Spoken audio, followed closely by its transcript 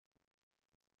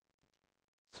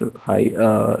So hi,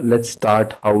 let's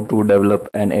start how to develop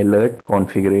an alert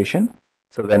configuration.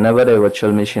 So whenever a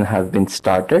virtual machine has been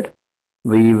started,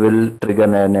 we will trigger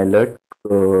an alert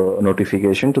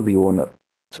notification to the owner.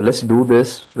 So let's do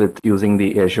this with using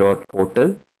the Azure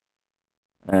portal.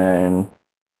 And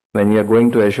when we are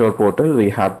going to Azure portal,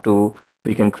 we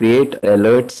can create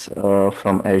alerts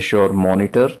from Azure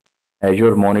Monitor.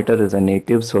 Azure Monitor is a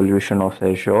native solution of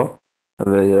Azure,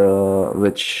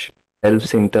 which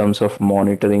helps in terms of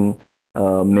monitoring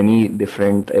many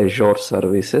different Azure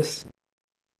services.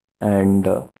 And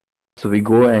so we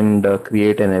go and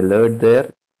create an alert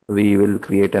there. We will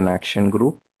create an action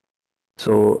group.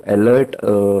 So alert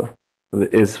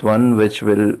is one which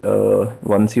will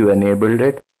once you enabled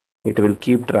it, it will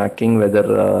keep tracking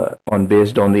whether on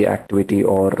based on the activity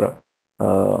or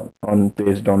on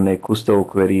based on a Kusto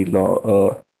query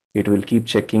law. It will keep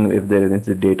checking if there is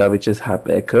a data which has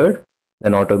occurred.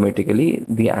 Then automatically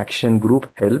the action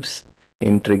group helps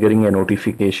in triggering a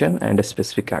notification and a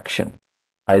specific action,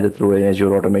 either through an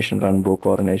Azure Automation Runbook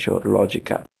or an Azure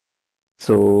Logic app.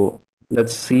 So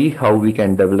let's see how we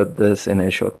can develop this in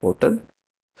Azure portal.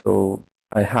 So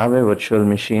I have a virtual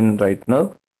machine right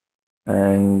now,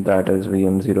 and that is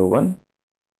VM01.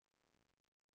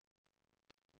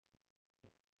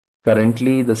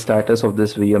 Currently, the status of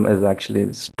this VM is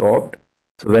actually stopped.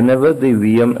 So whenever the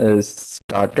VM is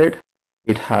started,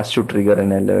 it has to trigger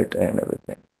an alert and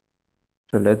everything.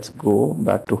 So let's go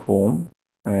back to home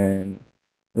and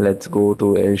let's go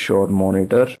to Azure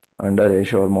Monitor. Under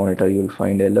Azure Monitor, you'll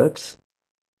find alerts.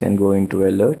 You can go into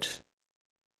alerts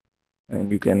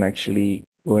and you can actually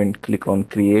go and click on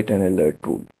create an alert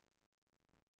rule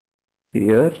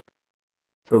here.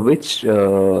 So which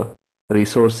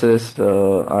resources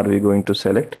are we going to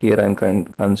select? Here I'm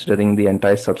considering the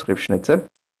entire subscription itself,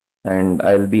 and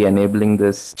I'll be enabling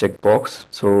this checkbox.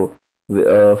 So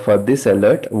for this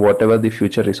alert, whatever the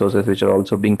future resources which are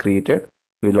also being created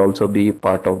will also be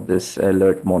part of this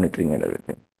alert monitoring and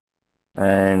everything.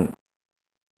 And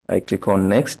I click on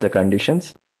next, the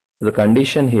conditions. The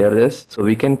condition here is, so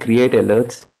we can create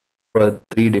alerts for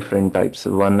three different types.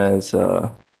 One is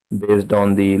based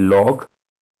on the log,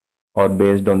 or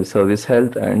based on the service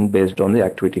health, and based on the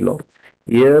activity log.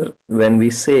 Here, when we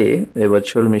say a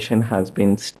virtual machine has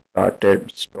been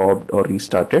started, stopped, or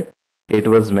restarted, it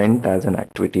was meant as an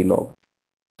activity log.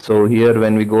 So here,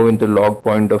 when we go into log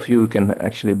point of view, you can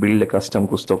actually build a custom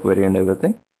Kusto query and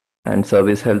everything. And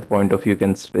service health point of view, you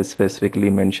can specifically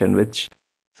mention which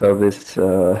service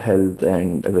health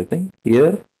and everything.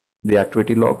 Here, the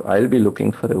activity log, I'll be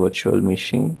looking for a virtual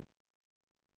machine.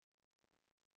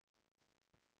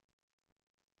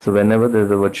 So whenever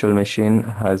there's a virtual machine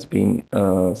has been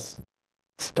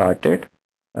started,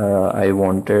 I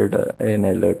wanted an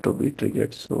alert to be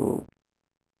triggered. So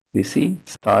we see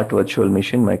start virtual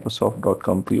machine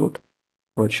Microsoft.compute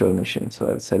virtual machine. So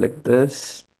I'll select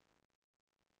this,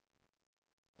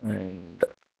 and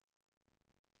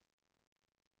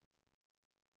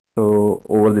so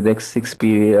over the next 6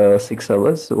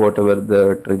 hours, whatever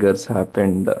the triggers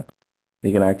happened,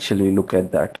 we can actually look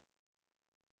at that.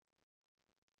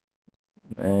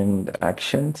 And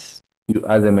actions,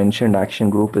 as I mentioned, action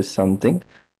group is something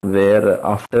where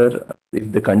after,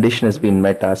 if the condition has been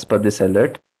met as per this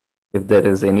alert, if there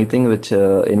is anything which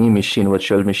any machine,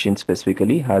 virtual machine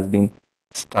specifically, has been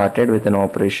started with an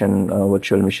operation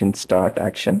virtual machine start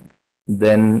action,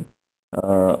 then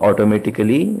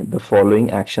automatically the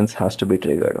following actions has to be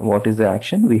triggered. What is the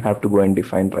action? We have to go and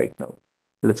define right now.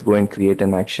 Let's go and create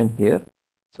an action here.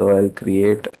 So I'll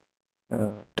create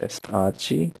test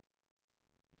RG.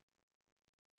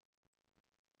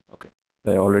 Okay.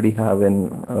 I already have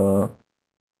an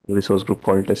resource group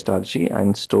called test RG.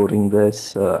 I'm storing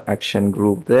this action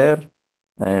group there,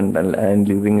 and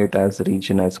leaving it as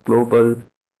region as global,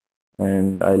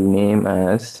 and I'll name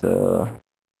as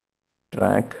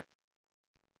track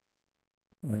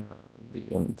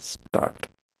VM start.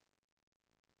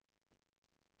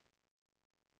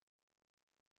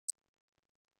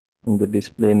 And the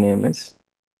display name is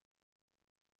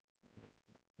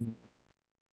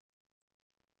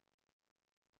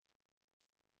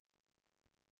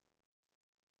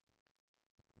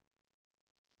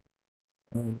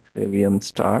VM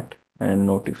start and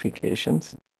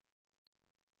notifications.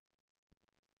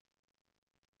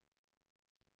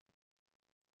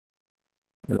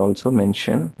 I'll also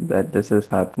mention that this is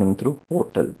happening through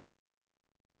portal.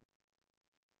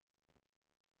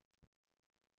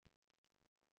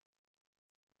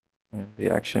 And the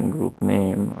action group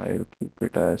name, I'll keep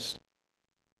it as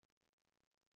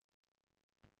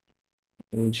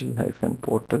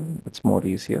AG-portal. It's more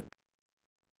easier.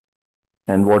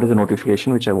 And what is the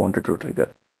notification which I wanted to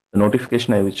trigger? The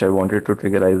notification which I wanted to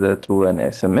trigger either through an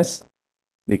SMS,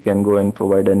 we can go and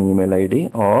provide an email ID,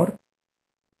 or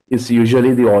it's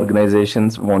usually the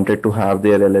organizations wanted to have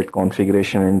their alert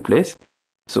configuration in place.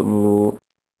 So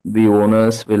the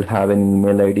owners will have an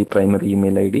email ID, primary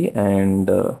email ID, and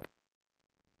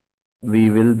we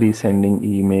will be sending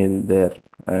email there.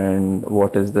 And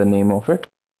what is the name of it?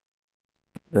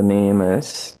 The name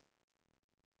is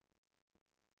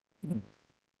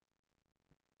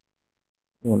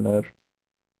owner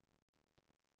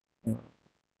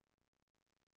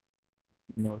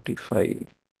notify,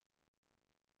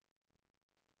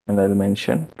 and I'll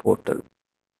mention portal.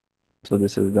 So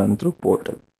this is done through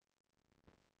portal.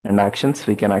 And actions,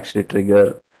 we can actually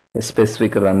trigger a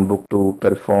specific runbook to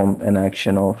perform an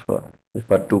action of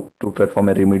to perform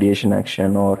a remediation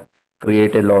action, or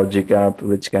create a logic app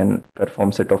which can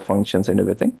perform set of functions and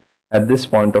everything. At this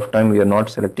point of time, we are not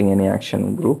selecting any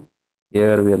action group.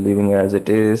 Here we are leaving as it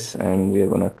is, and we are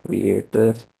going to create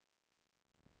the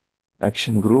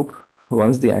action group.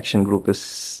 Once the action group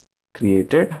is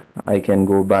created, I can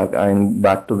go back. I'm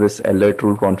back to this alert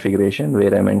rule configuration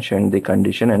where I mentioned the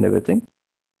condition and everything.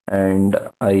 And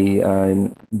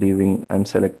I'm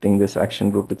selecting this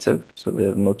action group itself, so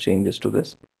there are no changes to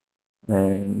this.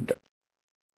 And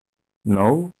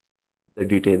now the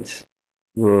details,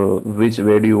 where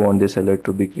do you want this alert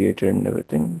to be created and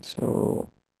everything. So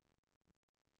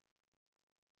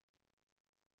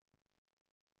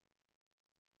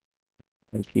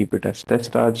I'll keep it as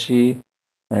test RG,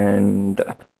 and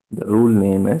the rule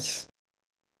name is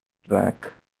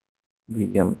track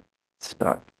VM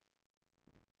start,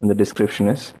 and the description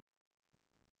is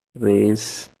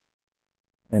raise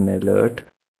an alert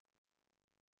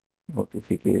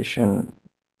notification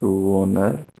to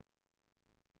owner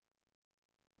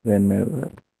whenever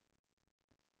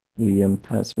VM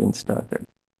has been started.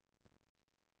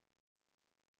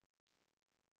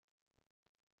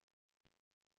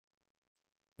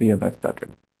 VM has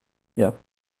started. Yeah,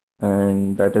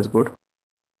 and that is good.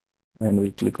 And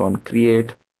we click on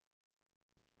create.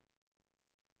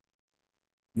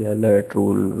 The alert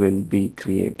rule will be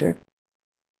created.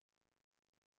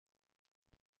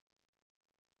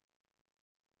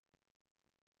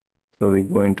 So we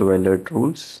go into alert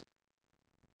rules,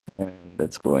 and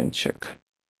let's go and check.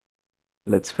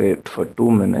 Let's wait for 2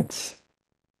 minutes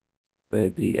where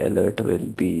the alert will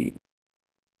be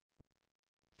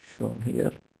shown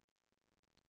here.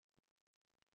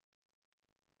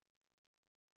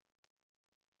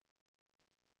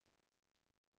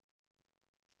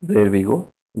 There we go.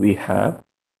 We have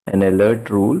an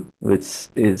alert rule which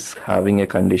is having a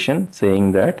condition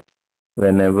saying that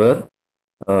whenever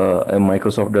a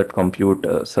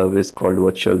Microsoft.compute service called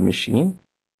virtual machine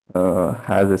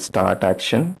has a start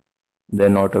action,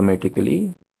 then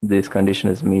automatically this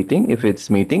condition is meeting. If it's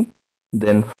meeting,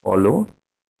 then follow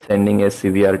sending a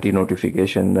severity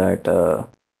notification that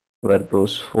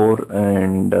verbose 4,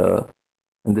 and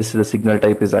this is the signal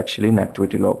type is actually an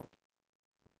activity log.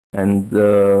 And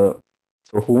so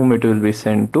whom it will be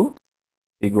sent to,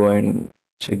 we go and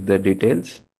check the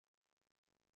details.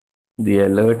 The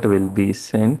alert will be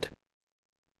sent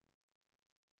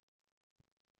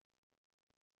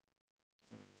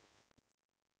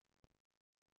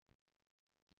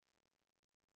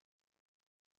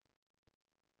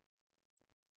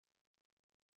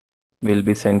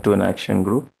to an action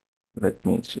group. Let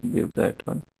me give that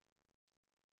one.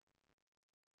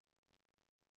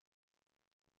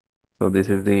 So this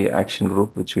is the action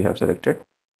group which we have selected,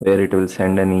 where it will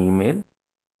send an email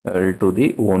to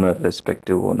the owner,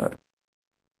 respective owner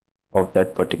of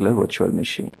that particular virtual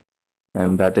machine.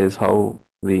 And that is how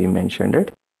we mentioned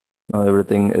it. Now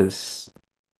everything is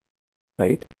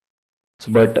right.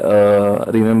 So, but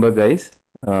remember guys,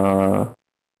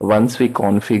 once we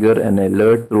configure an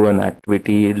alert through an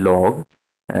activity log,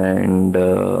 and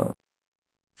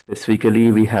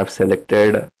specifically we have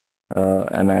selected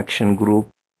an action group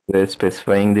where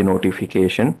specifying the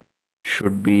notification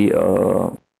should be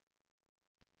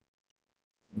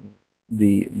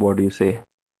the, what do you say,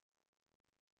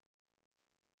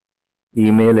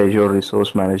 email Azure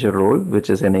Resource Manager role, which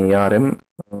is an ARM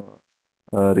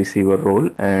receiver role,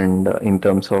 and in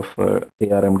terms of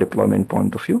ARM deployment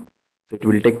point of view, it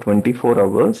will take 24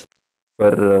 hours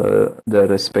for the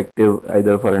respective,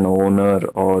 either for an owner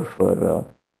or for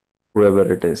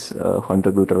whoever it is,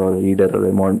 contributor or leader or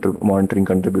a monitoring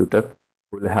contributor,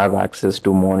 will have access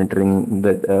to monitoring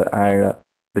that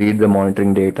read the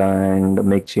monitoring data and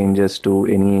make changes to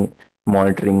any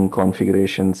monitoring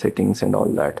configuration settings and all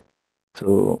that.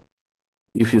 So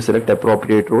if you select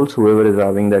appropriate roles, whoever is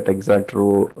having that exact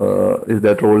role, if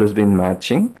that role has been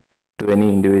matching, to any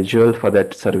individual for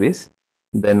that service,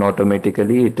 then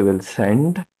automatically it will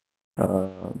send uh,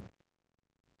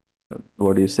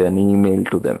 what do you say, an email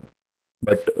to them.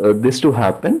 But this to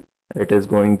happen, it is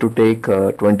going to take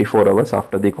 24 hours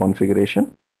after the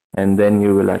configuration, and then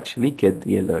you will actually get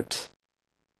the alerts.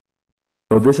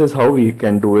 So this is how we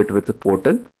can do it with the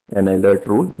portal, an alert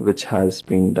rule, which has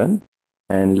been done.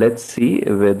 And let's see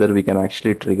whether we can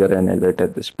actually trigger an alert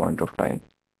at this point of time.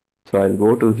 So I'll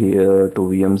go to here to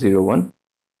VM01,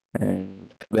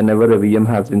 and whenever a VM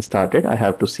has been started, I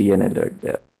have to see an alert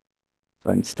there. So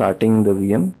I'm starting the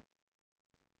VM,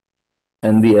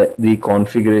 and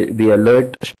the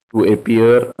alert to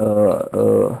appear,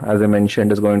 as I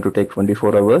mentioned, is going to take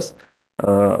 24 hours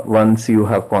once you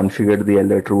have configured the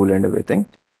alert rule and everything.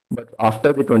 But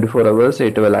after the 24 hours,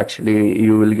 it will actually,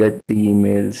 you will get the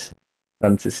emails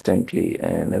consistently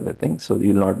and everything, so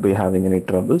you'll not be having any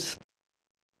troubles.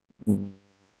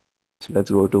 So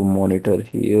let's go to monitor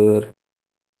here,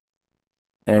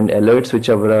 and alerts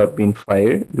whichever have been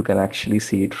fired, you can actually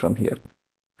see it from here.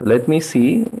 So let me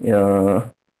see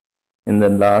in the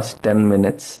last 10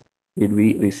 minutes, did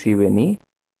we receive any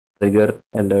trigger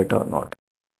alert or not?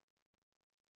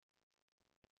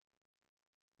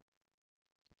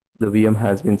 The VM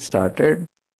has been started,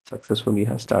 successfully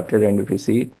has started, and if you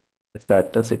see the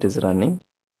status, it is running.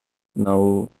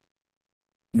 Now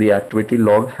the activity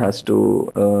log has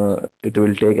to,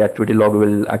 activity log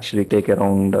will actually take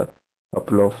around a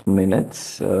couple of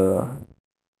minutes. And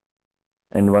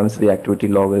once the activity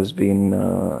log has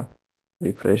been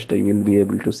refreshed, you will be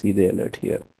able to see the alert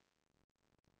here.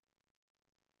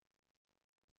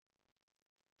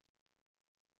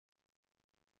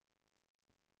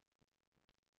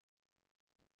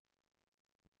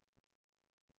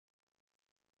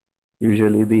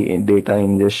 Usually the data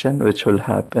ingestion which will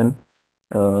happen,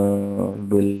 there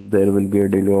will be a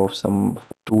delay of some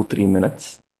 2-3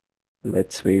 minutes.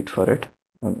 Let's wait for it.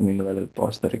 Meanwhile, I'll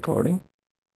pause the recording.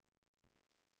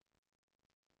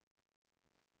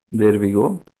 There we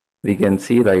go. We can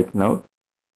see right now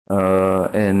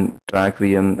in track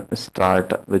VM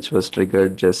start, which was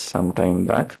triggered just some time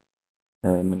back,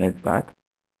 a minute back.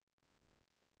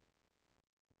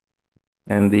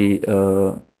 And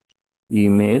the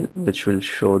email, which will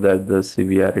show that the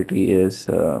severity is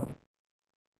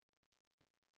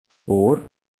 4,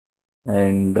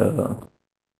 and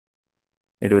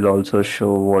it will also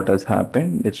show what has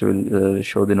happened. It will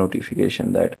show the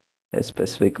notification that a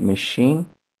specific machine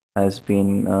has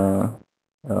been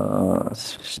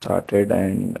started,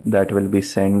 and that will be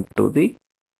sent to the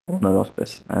owner of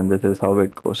this. And this is how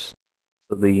it goes.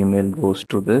 So the email goes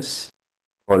to this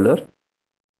caller.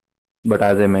 But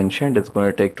as I mentioned, it's going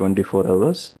to take 24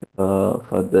 hours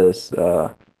for this.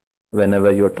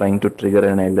 Whenever you're trying to trigger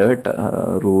an alert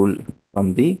rule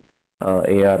from the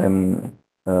ARM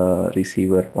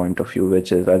receiver point of view,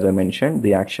 which is, as I mentioned,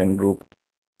 the action group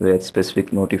where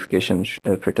specific notification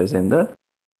if it is in the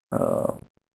uh,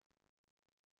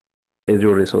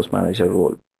 Azure Resource Manager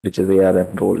role, which is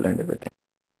ARM role and everything.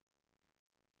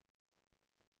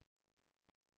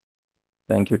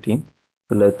 Thank you, team.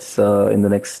 So let's in the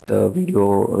next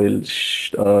video, we'll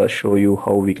show you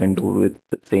how we can do with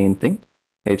the same thing,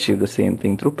 achieve the same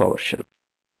thing through PowerShell.